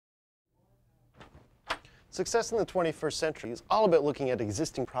Success in the 21st century is all about looking at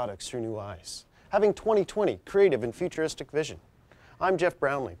existing products through new eyes, having 2020 creative and futuristic vision. I'm Jeff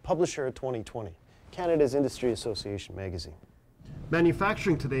Brownlee, publisher of 2020, Canada's Industry Association magazine.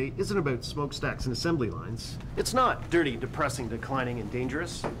 Manufacturing today isn't about smokestacks and assembly lines. It's not dirty, depressing, declining, and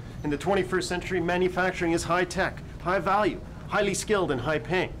dangerous. In the 21st century, manufacturing is high-tech, high-value, highly skilled, and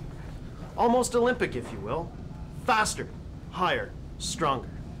high-paying. Almost Olympic, if you will. Faster, higher, stronger.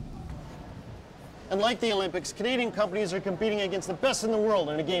 And like the Olympics, Canadian companies are competing against the best in the world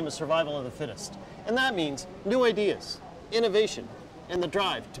in a game of survival of the fittest. And that means new ideas, innovation, and the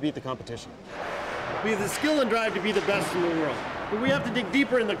drive to beat the competition. We have the skill and drive to be the best in the world, but we have to dig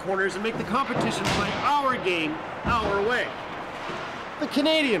deeper in the corners and make the competition play our game, our way. The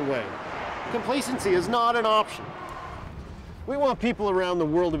Canadian way. Complacency is not an option. We want people around the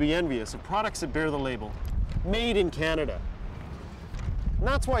world to be envious of products that bear the label, Made in Canada. And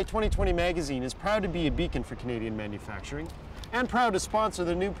that's why 2020 magazine is proud to be a beacon for Canadian manufacturing and proud to sponsor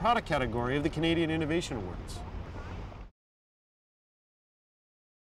the new product category of the Canadian Innovation Awards.